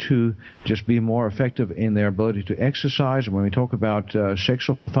want to just be more effective in their ability to exercise. And when we talk about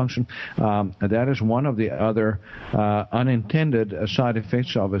sexual function, that is one of the other unintended side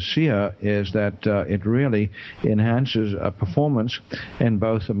effects of ASEA, is that it really enhances performance in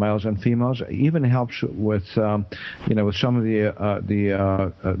both males and females. It even helps with with some of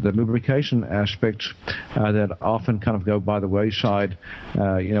the lubrication aspects that often kind of go by the wayside.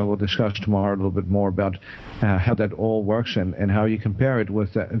 We'll discuss tomorrow a little bit more about how that all works and how you compare it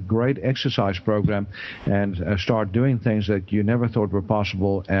with a great exercise program, and start doing things that you never thought were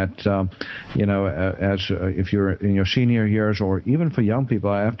possible at if you're in your senior years, or even for young people.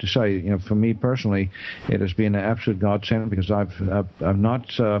 I have to say, for me personally, it has been an absolute godsend, because I've not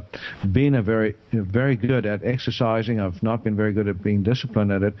been very good at exercising. I've not been very good at being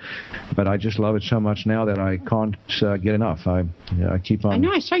disciplined at it, but I just love it so much now that I can't get enough. I keep on. I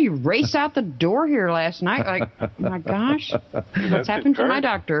know. I saw you race out the door here last night. Like, oh my gosh, what's happened to my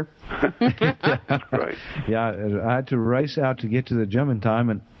doctor? Right. Yeah, I had to race out to get to the gym in time,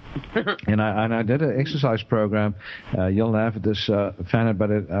 and I did an exercise program. You'll laugh at this, Fanny, but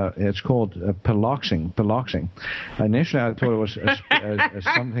it's called piloxing. Initially, I thought it was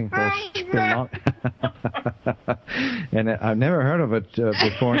something called and I've never heard of it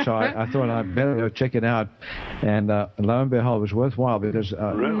before, so I thought I'd better go check it out. And lo and behold, it was worthwhile, because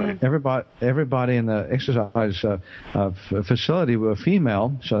everybody in the exercise facility were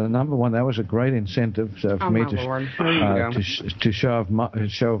female. So number one, that was a great incentive for me to show off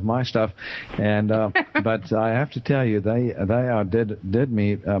my stuff, and but I have to tell you, they outdid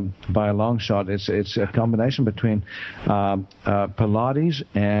me by a long shot. It's a combination between Pilates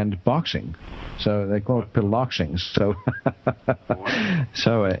and boxing, so they call it piloxing. So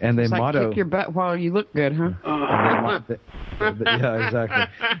and their motto. Kick your butt while you look good, huh? Yeah, exactly.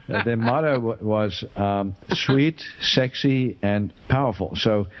 Their motto was sweet, sexy, and powerful.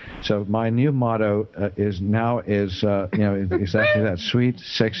 So my new motto is exactly that: sweet,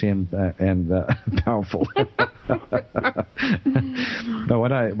 sexy, and powerful. But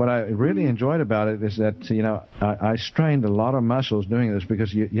what I really enjoyed about it is that, you know, I strained a lot of muscles doing this,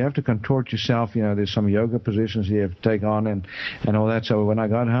 because you have to contort yourself. You know, there's some yoga positions you have to take on and all that. So when I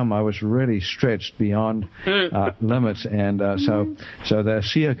got home, I was really stretched beyond limits, and so the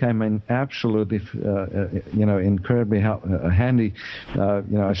CEO came in absolutely, you know, incredibly handy. You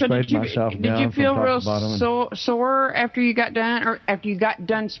know, I sprayed myself down. Did you feel from top real to bottom. sore after you got done, or after you got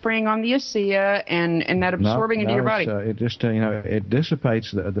done spraying on the ASEA and that absorbing into your body? It just, you know, it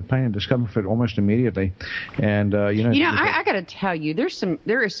dissipates the pain and discomfort almost immediately, and you know. I got to tell you,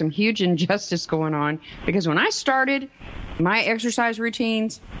 there is some huge injustice going on, because when I started my exercise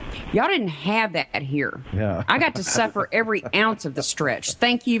routines, y'all didn't have that here. Yeah. I got to suffer every ounce of the stretch.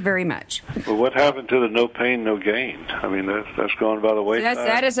 Thank you very much. Well, what happened to the no pain, no gain? I mean, that's gone by the wayside.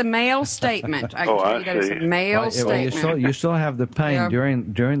 That is a male statement. I can tell you that is a male statement. You still have the pain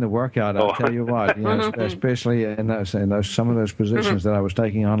during the workout. I'll tell you what, you know, especially in those some of those positions that I was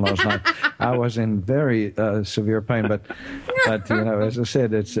taking on last night, I was in very severe pain. But you know, as I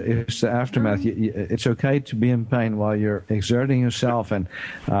said, it's the aftermath. It's okay to be in pain while you're exerting yourself, and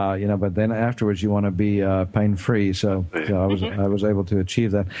you know, but then afterwards you want to be pain free. So I was able to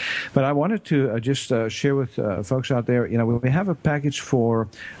achieve that. But I wanted to just share with folks out there. You know, we have a package for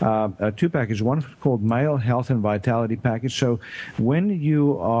two packages. One called Male Health and Vitality Package. So when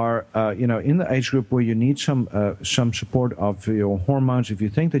you are you know, in the age group where you need some support of your hormones, if you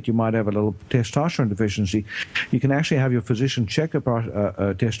think that you might have a little testosterone deficiency, you can actually have your physician check a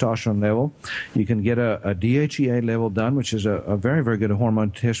testosterone level. You can get a DHEA level done, which is a very, very good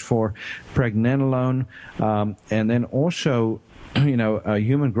hormone test for pregnenolone, and then also, you know,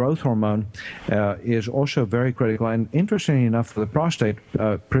 human growth hormone is also very critical, and interestingly enough, for the prostate,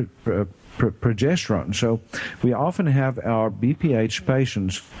 progesterone. So we often have our BPH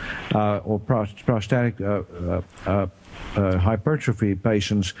patients or prostatic hypertrophy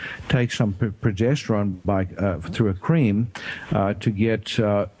patients take some progesterone through a cream to get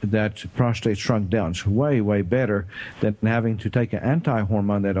that prostate shrunk down. It's way, way better than having to take an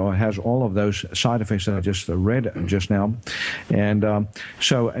anti-hormone that has all of those side effects that I just read just now. And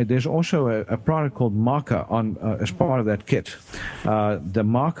so there's also a product called maca as part of that kit. The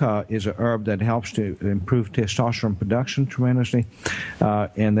maca is a herb that helps to improve testosterone production tremendously.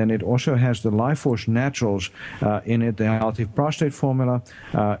 And then it also has the Life Force Naturals in it, the Healthy Prostate Formula,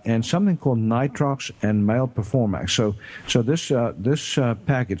 and something called Nitrox and Male Performax. So this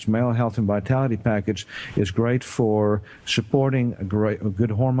package, Male Health and Vitality Package, is great for supporting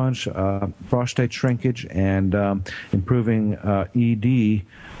good hormones, prostate shrinkage, and improving ED,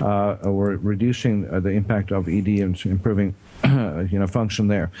 or reducing the impact of ED and improving you know, function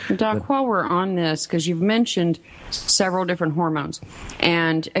there. Doc, while we're on this, because you've mentioned several different hormones,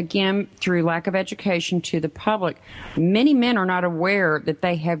 and again, through lack of education to the public, many men are not aware that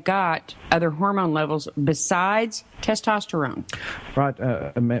they have got other hormone levels besides testosterone. Right.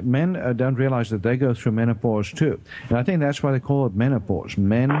 Men don't realize that they go through menopause too, and I think that's why they call it menopause.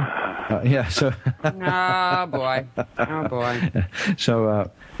 Men, yeah. So. Oh boy. Oh boy. So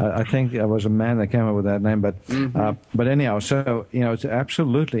I think it was a man that came up with that name, but anyhow, so you know, it's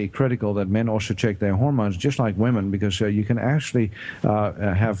absolutely critical that men also check their hormones, just like women, because you can actually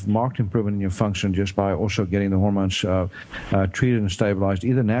have marked improvement in your function just by also getting the hormones treated and stabilized,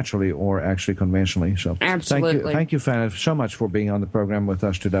 either naturally or actually conventionally. So absolutely. Thank you, Fanny, so much for being on the program with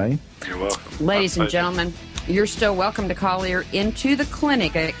us today. You're welcome. Ladies and gentlemen, you're still welcome to call here into the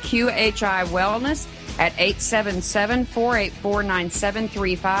clinic at QHI Wellness at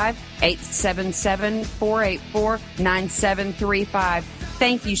 877-484-9735, 877-484-9735.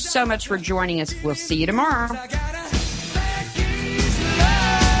 Thank you so much for joining us. We'll see you tomorrow.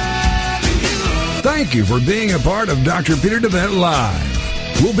 Thank you for being a part of Dr. Peter DeVette Live.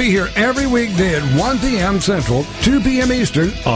 We'll be here every weekday at 1 p.m. Central, 2 p.m. Eastern